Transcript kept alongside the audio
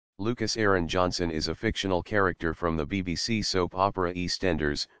Lucas Aaron Johnson is a fictional character from the BBC soap opera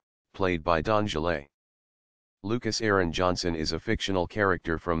EastEnders, played by Don Gillette. Lucas Aaron Johnson is a fictional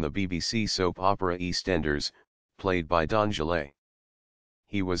character from the BBC soap opera EastEnders, played by Don Gillette.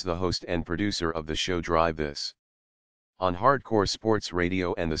 He was the host and producer of the show Drive This on Hardcore Sports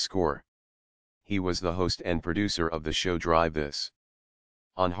Radio and The Score. He was the host and producer of the show Drive This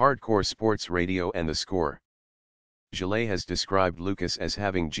on Hardcore Sports Radio and The Score. Gillette has described Lucas as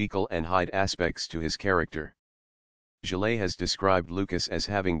having Jekyll and Hyde aspects to his character. Gillette has described Lucas as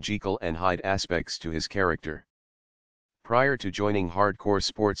having Jekyll and Hyde aspects to his character. Prior to joining Hardcore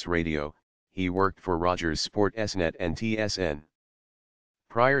Sports Radio, he worked for Rogers Sport SNet and TSN.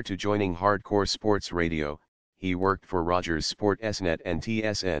 Prior to joining Hardcore Sports Radio, he worked for Rogers Sport SNet and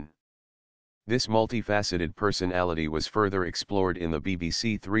TSN. This multifaceted personality was further explored in the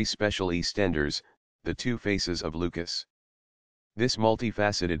BBC Three special EastEnders, The Two Faces of Lucas. This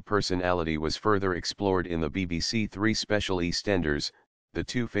multifaceted personality was further explored in the BBC Three special EastEnders, The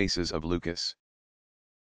Two Faces of Lucas.